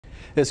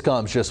This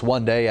comes just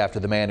one day after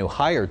the man who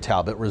hired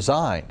Talbot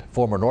resigned.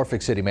 Former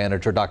Norfolk City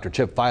Manager Dr.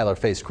 Chip Filer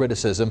faced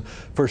criticism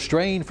for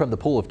straying from the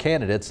pool of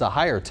candidates to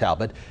hire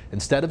Talbot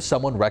instead of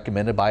someone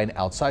recommended by an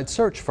outside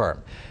search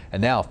firm.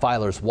 And now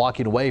Filer's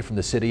walking away from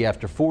the city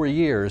after 4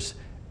 years,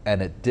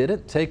 and it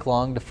didn't take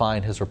long to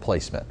find his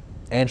replacement.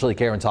 Angelique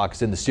Arentalk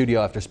is in the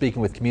studio after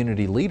speaking with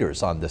community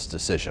leaders on this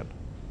decision.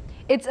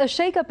 It's a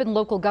shakeup in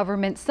local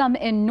government some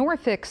in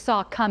Norfolk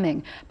saw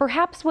coming.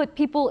 Perhaps what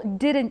people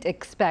didn't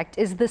expect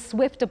is the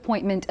swift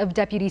appointment of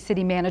Deputy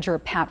City Manager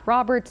Pat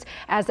Roberts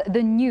as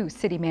the new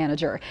city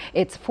manager.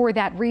 It's for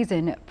that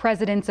reason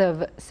presidents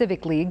of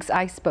civic leagues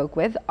I spoke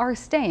with are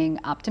staying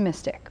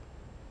optimistic.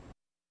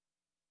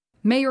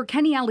 Mayor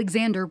Kenny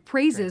Alexander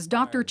praises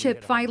Dr.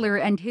 Chip Filer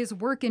and his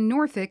work in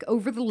Norfolk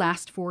over the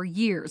last 4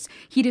 years.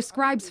 He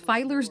describes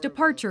Filer's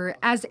departure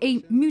as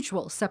a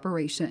mutual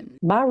separation.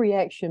 My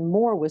reaction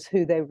more was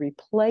who they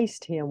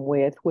replaced him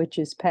with, which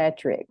is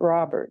Patrick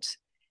Roberts,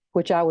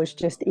 which I was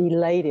just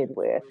elated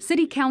with.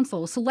 City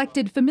Council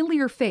selected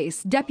familiar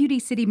face Deputy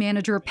City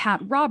Manager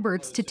Pat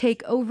Roberts to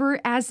take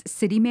over as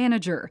city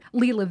manager.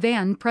 Leela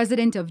Van,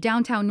 president of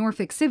Downtown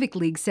Norfolk Civic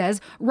League,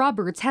 says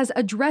Roberts has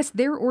addressed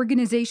their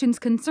organization's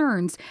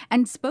concerns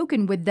and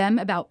spoken with them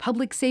about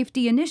public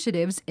safety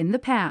initiatives in the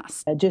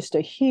past. Just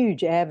a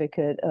huge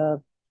advocate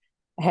of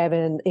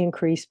having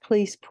increased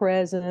police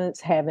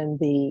presence, having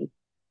the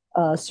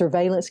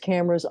surveillance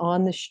cameras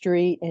on the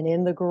street and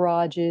in the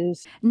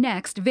garages.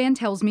 Next, Van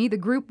tells me the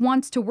group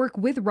wants to work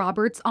with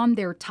Roberts on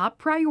their top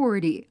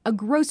priority, a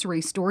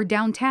grocery store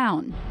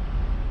downtown.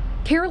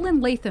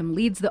 Carolyn Latham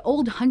leads the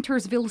Old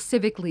Huntersville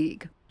Civic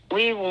League.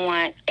 We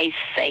want a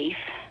safe,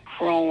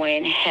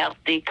 growing,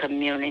 healthy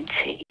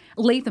community.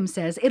 Latham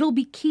says it'll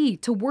be key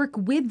to work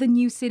with the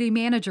new city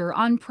manager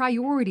on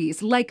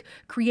priorities like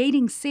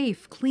creating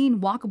safe, clean,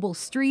 walkable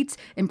streets,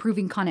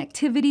 improving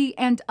connectivity,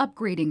 and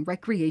upgrading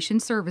recreation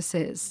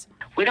services.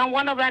 We don't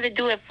want nobody to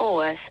do it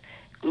for us.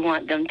 We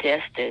want them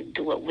just to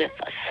do it with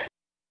us.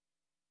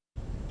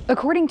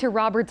 According to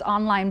Roberts'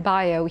 online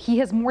bio, he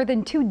has more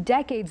than 2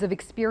 decades of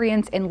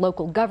experience in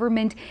local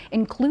government,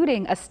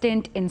 including a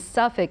stint in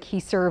Suffolk.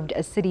 He served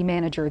as city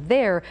manager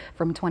there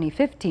from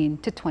 2015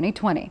 to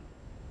 2020.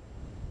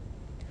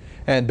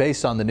 And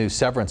based on the new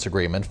severance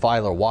agreement,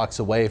 Filer walks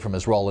away from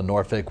his role in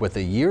Norfolk with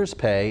a year's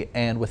pay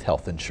and with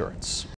health insurance.